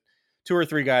 or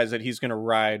 3 guys that he's going to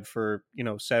ride for,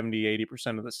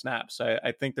 70-80% of the snaps.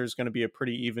 I think there's going to be a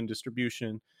pretty even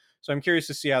distribution. So I'm curious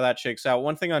to see how that shakes out.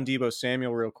 One thing on Deebo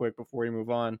Samuel real quick before we move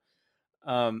on.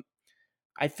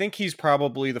 I think he's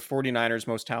probably the 49ers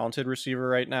most talented receiver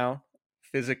right now,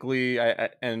 physically,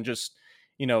 and just,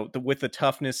 with the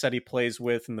toughness that he plays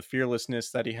with and the fearlessness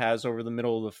that he has over the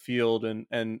middle of the field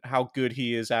and how good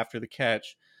he is after the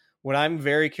catch. What I'm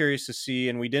very curious to see,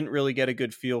 and we didn't really get a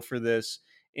good feel for this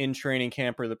in training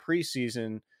camp or the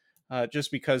preseason,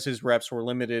 just because his reps were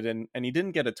limited and he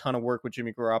didn't get a ton of work with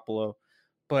Jimmy Garoppolo,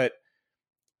 but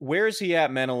where is he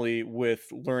at mentally with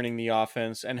learning the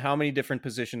offense, and how many different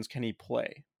positions can he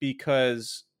play?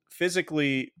 Because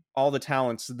physically, all the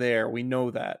talent's there. We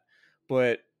know that.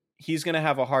 But he's going to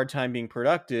have a hard time being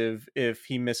productive if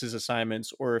he misses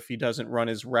assignments, or if he doesn't run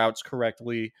his routes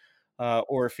correctly,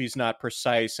 or if he's not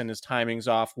precise and his timing's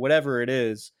off, whatever it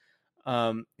is.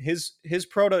 His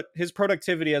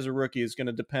productivity as a rookie is going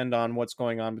to depend on what's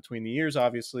going on between the years,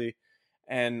 obviously.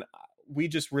 And we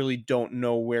just really don't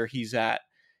know where he's at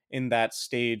in that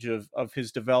stage of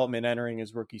his development entering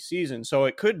his rookie season. So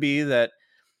it could be that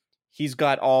he's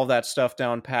got all that stuff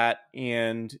down pat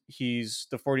and he's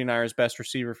the 49ers best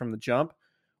receiver from the jump,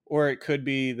 or it could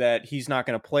be that he's not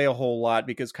going to play a whole lot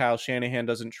because Kyle Shanahan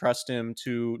doesn't trust him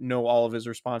to know all of his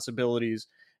responsibilities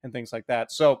and things like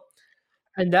that. So,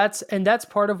 and that's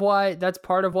part of why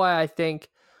I think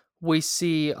we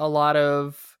see a lot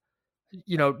of,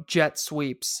 jet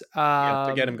sweeps,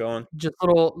 to get him going, just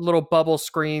little bubble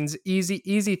screens,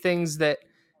 easy things that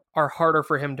are harder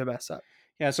for him to mess up.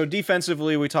 Yeah. So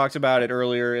defensively, we talked about it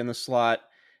earlier in the slot.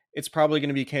 It's probably going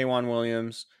to be K'Waun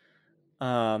Williams.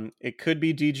 It could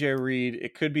be DJ Reed.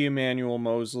 It could be Emmanuel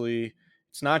Mosley.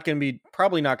 It's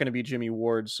probably not going to be Jimmy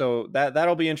Ward. So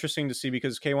that'll be interesting to see,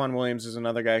 because K'Waun Williams is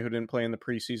another guy who didn't play in the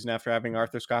preseason after having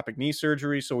arthroscopic knee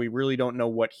surgery. So we really don't know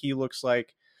what he looks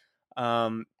like.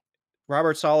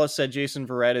 Robert Saleh said Jason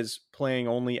Verrett is playing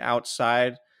only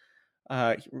outside.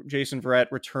 Jason Verrett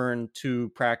returned to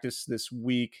practice this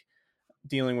week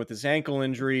dealing with his ankle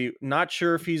injury. Not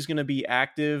sure if he's going to be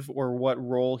active or what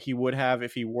role he would have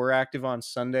if he were active on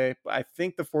Sunday. But I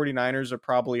think the 49ers are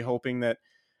probably hoping that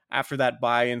after that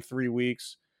bye in 3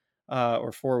 weeks,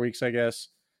 or 4 weeks, I guess,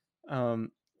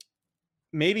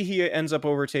 maybe he ends up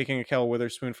overtaking Ahkello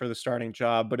Witherspoon for the starting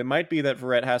job, but it might be that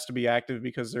Verrett has to be active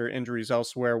because there are injuries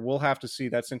elsewhere. We'll have to see.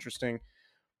 That's interesting.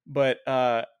 But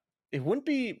it wouldn't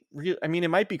be real. I mean, it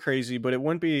might be crazy, but it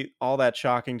wouldn't be all that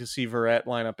shocking to see Verrett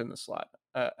line up in the slot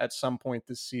at some point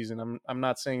this season. I'm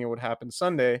not saying it would happen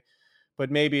Sunday, but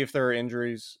maybe if there are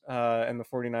injuries and the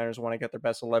 49ers want to get their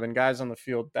best 11 guys on the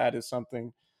field, that is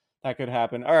something that could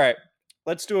happen. All right,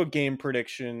 let's do a game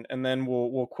prediction, and then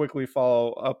we'll quickly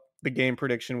follow up the game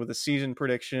prediction with a season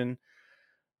prediction.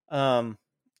 Fans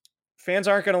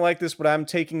aren't going to like this, but I'm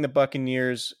taking the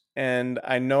Buccaneers, and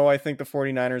I think the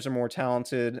 49ers are more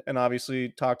talented, and obviously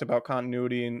talked about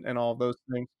continuity and all of those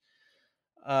things.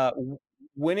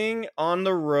 Winning on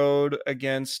the road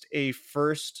against a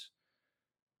first-year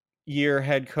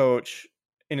head coach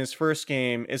in his first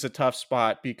game is a tough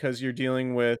spot, because you're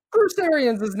dealing with... Bruce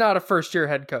Arians is not a first-year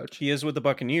head coach. He is with the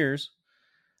Buccaneers.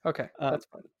 Okay, that's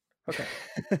fine. Okay.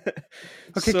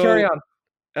 Okay, so, carry on.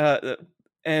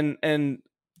 And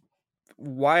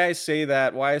why I say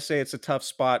it's a tough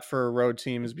spot for a road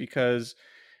team is because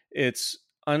it's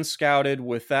unscouted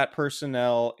with that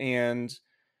personnel. And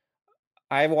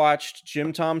I watched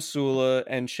Jim Tom Sula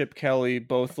and Chip Kelly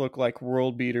both look like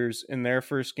world beaters in their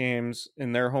first games,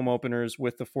 in their home openers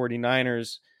with the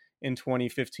 49ers in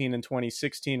 2015 and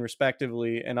 2016,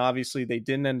 respectively. And obviously they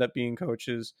didn't end up being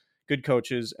good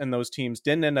coaches, and those teams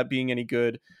didn't end up being any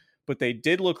good, but they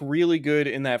did look really good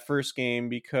in that first game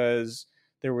because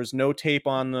there was no tape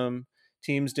on them.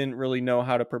 Teams didn't really know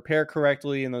how to prepare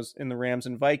correctly in the Rams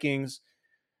and Vikings.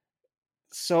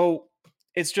 So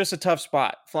it's just a tough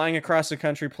spot, flying across the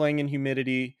country, playing in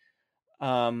humidity.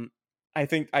 I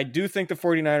do think the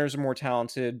 49ers are more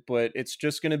talented, but it's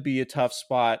just going to be a tough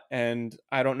spot, and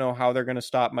I don't know how they're going to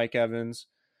stop Mike Evans.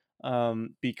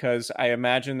 because I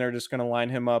imagine they're just going to line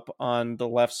him up on the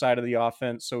left side of the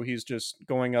offense. So he's just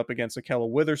going up against Ahkello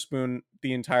Witherspoon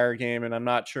the entire game. And I'm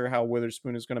not sure how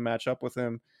Witherspoon is going to match up with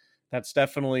him. That's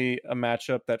definitely a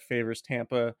matchup that favors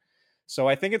Tampa. So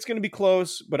I think it's going to be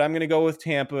close, but I'm going to go with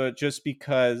Tampa just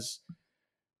because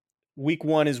week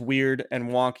one is weird and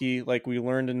wonky, like we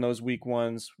learned in those week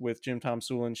ones with Jim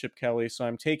Tomsula and Chip Kelly. So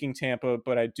I'm taking Tampa,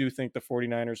 but I do think the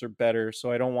 49ers are better.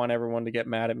 So I don't want everyone to get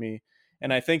mad at me.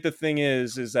 And I think the thing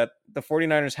is that the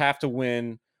 49ers have to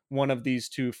win one of these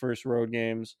two first road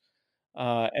games.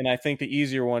 And I think the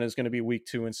easier one is going to be week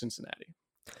 2 in Cincinnati.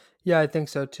 Yeah, I think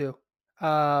so too.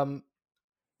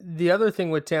 The other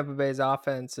thing with Tampa Bay's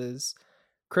offense is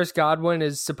Chris Godwin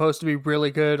is supposed to be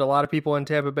really good. A lot of people in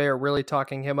Tampa Bay are really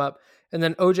talking him up. And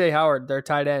then OJ Howard, their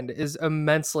tight end, is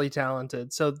immensely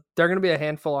talented. So they're going to be a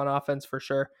handful on offense for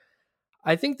sure.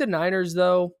 I think the Niners,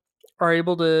 though, are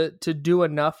able to do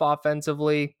enough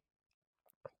offensively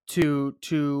to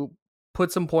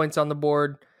put some points on the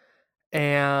board.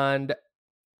 And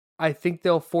I think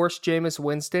they'll force Jameis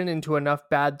Winston into enough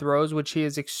bad throws, which he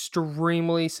is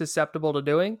extremely susceptible to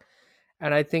doing.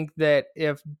 And I think that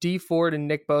if Dee Ford and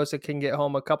Nick Bosa can get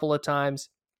home a couple of times,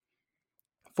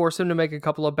 force him to make a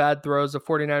couple of bad throws, the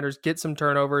 49ers get some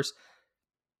turnovers,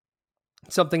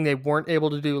 something they weren't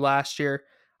able to do last year.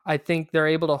 I think they're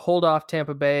able to hold off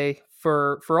Tampa Bay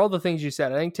for all the things you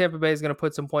said. I think Tampa Bay is going to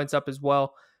put some points up as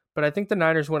well, but I think the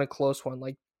Niners win a close one,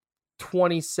 like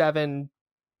 27-24.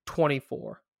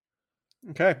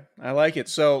 Okay, I like it.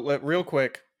 So real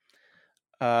quick,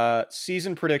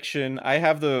 season prediction. I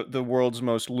have the world's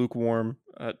most lukewarm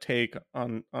take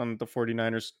on the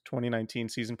 49ers 2019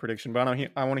 season prediction, but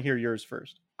I want to hear yours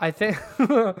first. I think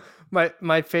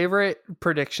my favorite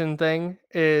prediction thing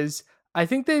is I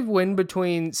think they win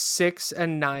between 6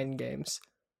 and 9 games.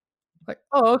 Like,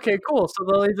 oh, okay, cool. So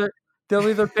they'll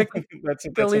either pick pick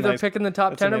in the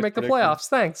top 10 or make the playoffs.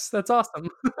 Thanks. That's awesome.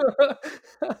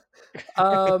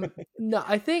 No,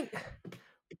 I think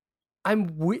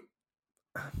I'm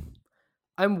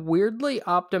weirdly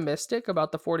optimistic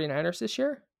about the 49ers this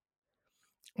year.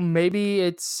 Maybe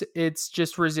it's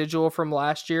just residual from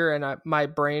last year, and my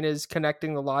brain is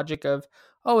connecting the logic of,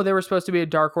 oh, they were supposed to be a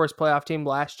dark horse playoff team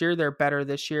last year. They're better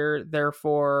this year.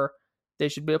 Therefore, they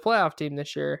should be a playoff team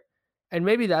this year. And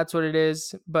maybe that's what it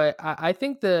is. But I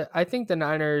think the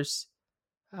Niners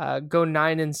go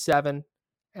 9-7,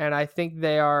 and I think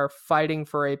they are fighting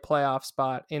for a playoff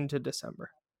spot into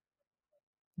December.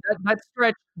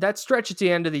 That stretch at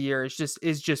the end of the year is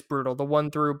just brutal. The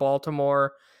one through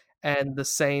Baltimore and the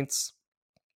Saints,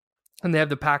 and they have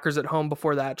the Packers at home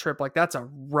before that trip. Like, that's a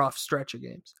rough stretch of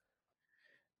games.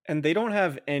 And they don't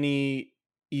have any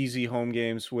easy home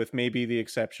games, with maybe the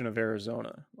exception of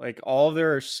Arizona. Like, all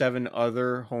their 7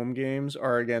 other home games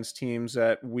are against teams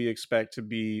that we expect to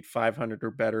be 500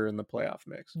 or better in the playoff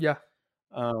mix. Yeah.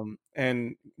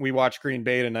 And we watched Green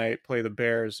Bay tonight play the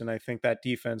Bears, and I think that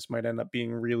defense might end up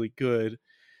being really good.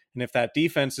 And if that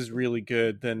defense is really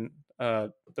good, then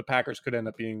the Packers could end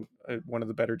up being one of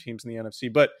the better teams in the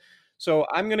NFC. But so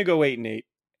I'm going to go 8-8,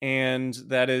 and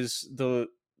that is the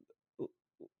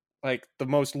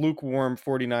most lukewarm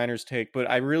 49ers take. But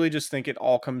I really just think it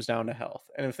all comes down to health.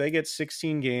 And if they get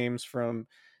 16 games from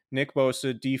Nick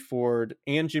Bosa, Dee Ford,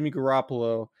 and Jimmy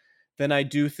Garoppolo, then I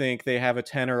do think they have a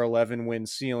 10 or 11 win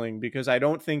ceiling, because I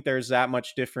don't think there's that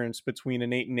much difference between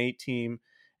an 8-8 team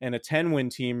and a 10-win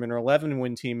team and an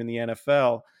 11-win team in the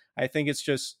NFL. I think it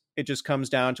just comes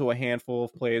down to a handful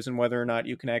of plays and whether or not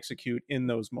you can execute in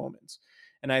those moments.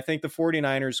 And I think the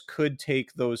 49ers could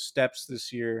take those steps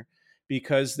this year,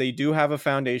 because they do have a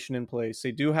foundation in place.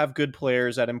 They do have good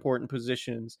players at important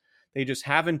positions. They just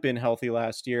haven't been healthy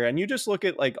last year. And you just look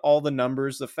at like all the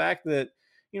numbers, the fact that,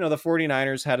 the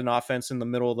 49ers had an offense in the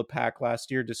middle of the pack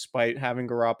last year, despite having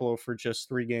Garoppolo for just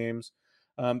 3 games.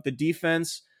 The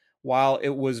defense, while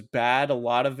it was bad, a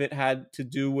lot of it had to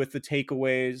do with the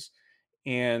takeaways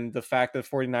and the fact that the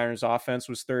 49ers offense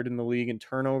was 3rd in the league in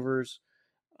turnovers.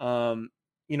 On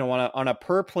a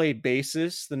per play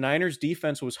basis, the Niners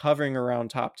defense was hovering around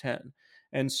top 10.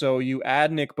 And so you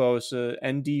add Nick Bosa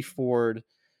and Dee Ford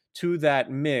to that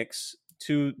mix,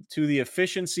 to the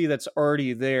efficiency that's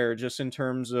already there, just in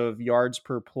terms of yards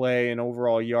per play and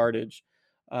overall yardage.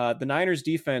 The Niners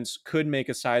defense could make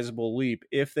a sizable leap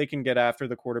if they can get after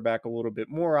the quarterback a little bit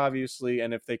more, obviously,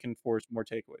 and if they can force more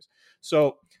takeaways.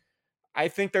 So I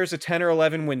think there's a 10 or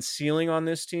 11 win ceiling on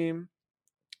this team,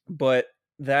 but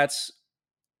that's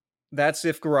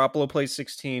if Garoppolo plays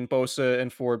 16, Bosa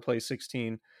and Ford play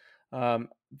 16.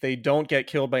 They don't get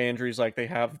killed by injuries like they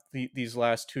have these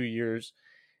last 2 years.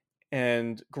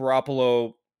 And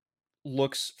Garoppolo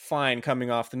looks fine coming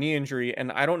off the knee injury.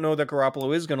 And I don't know that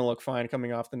Garoppolo is going to look fine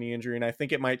coming off the knee injury. And I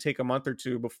think it might take a month or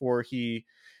two before he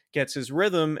gets his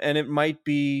rhythm. And it might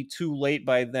be too late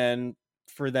by then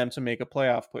for them to make a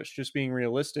playoff push, just being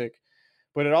realistic.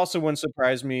 But it also wouldn't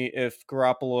surprise me if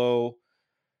Garoppolo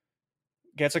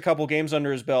gets a couple games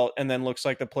under his belt and then looks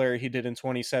like the player he did in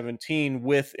 2017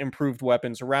 with improved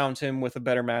weapons around him, with a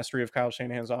better mastery of Kyle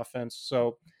Shanahan's offense.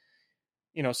 So,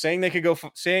 saying they could go,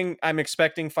 saying I'm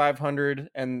expecting 500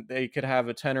 and they could have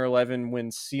a 10 or 11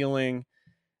 win ceiling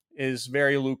is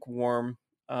very lukewarm.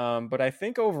 But I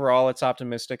think overall it's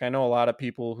optimistic. I know a lot of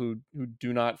people who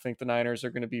do not think the Niners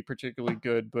are going to be particularly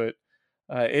good, but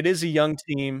it is a young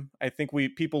team. I think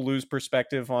people lose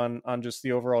perspective on just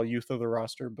the overall youth of the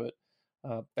roster, but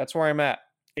that's where I'm at.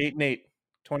 8-8,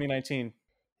 2019.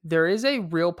 There is a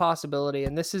real possibility,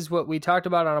 and this is what we talked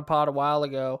about on a pod a while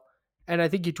ago, and I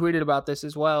think you tweeted about this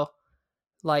as well.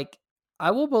 Like,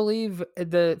 I will believe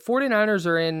the 49ers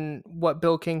are in what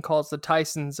Bill King calls the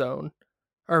Tyson zone,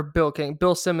 or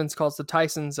Bill Simmons calls the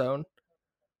Tyson zone,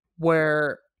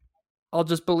 where I'll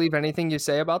just believe anything you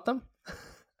say about them.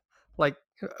 Like,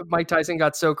 Mike Tyson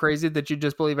got so crazy that you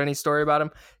just believe any story about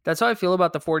him. That's how I feel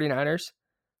about the 49ers.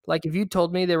 Like, if you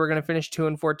told me they were going to finish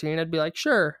 2-14, I'd be like,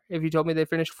 sure. If you told me they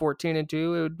finished 14-2,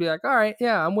 it would be like, all right,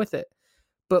 yeah, I'm with it.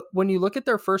 But when you look at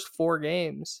their first 4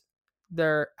 games,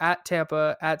 they're at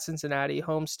Tampa, at Cincinnati,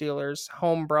 home Steelers,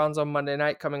 home Browns on Monday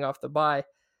night coming off the bye.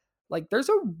 Like, there's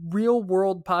a real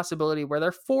world possibility where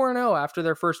they're 4-0 after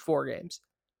their first 4 games.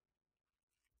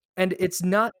 And it's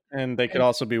not. And they could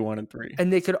also be 1-3.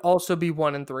 And they could also be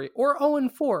 1-3 or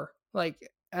 0-4. Like,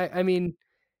 I mean,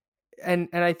 and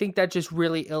I think that just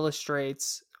really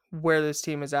illustrates where this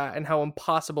team is at and how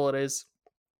impossible it is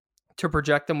to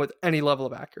project them with any level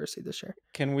of accuracy this year.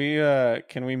 Can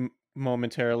we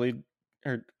momentarily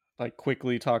or like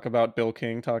quickly talk about Bill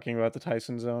King talking about the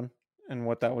Tyson zone and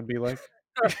what that would be like?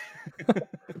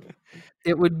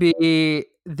 It would be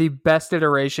the best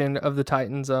iteration of the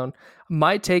Titan zone.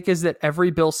 My take is that every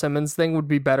Bill Simmons thing would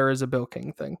be better as a Bill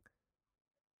King thing.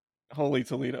 Holy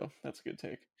Toledo. That's a good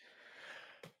take.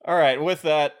 All right. With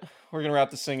that, we're going to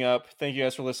wrap this thing up. Thank you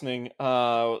guys for listening.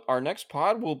 Our next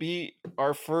pod will be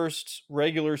our first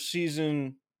regular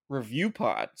season review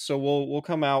pod. So we'll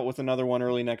come out with another one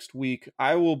early next week.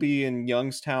 I will be in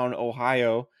Youngstown,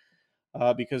 Ohio,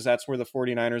 because that's where the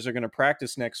 49ers are going to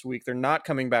practice next week. They're not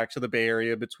coming back to the Bay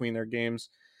Area between their games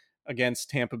against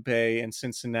Tampa Bay and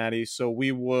Cincinnati. So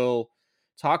we will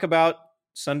talk about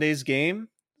Sunday's game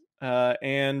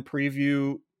and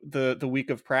preview the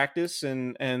week of practice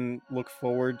and look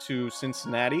forward to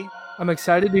Cincinnati. I'm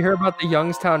excited to hear about the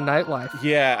Youngstown nightlife.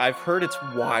 Yeah, I've heard it's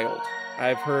wild.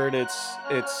 I've heard it's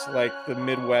like the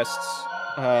Midwest's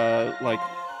like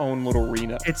own little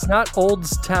arena. It's not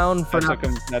Old's Town for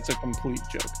nothing. That's a complete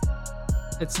joke.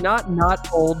 It's not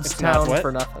Old's Town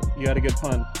for nothing. You had a good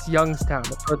pun. It's Youngstown.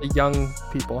 It's where the young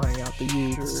people hang out, the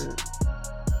youths.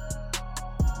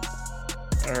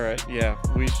 Sure. All right, yeah,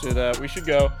 we should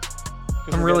go.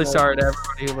 I'm really sorry to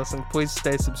everybody who listened. Please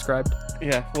stay subscribed.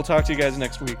 Yeah, we'll talk to you guys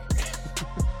next week.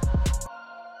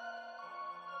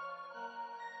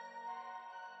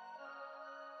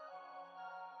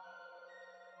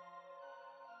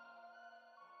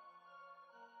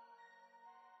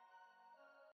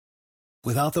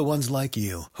 Without the ones like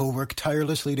you, who work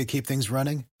tirelessly to keep things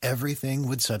running, everything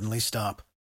would suddenly stop.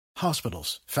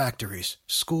 Hospitals, factories,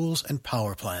 schools, and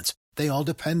power plants, they all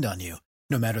depend on you.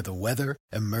 No matter the weather,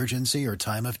 emergency, or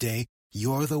time of day,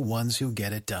 you're the ones who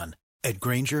get it done. At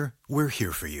Grainger, we're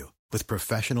here for you with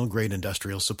professional-grade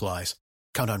industrial supplies.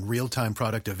 Count on real-time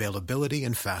product availability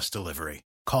and fast delivery.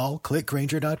 Call, click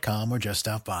Grainger.com, or just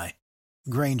stop by.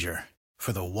 Grainger,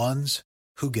 for the ones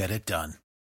who get it done.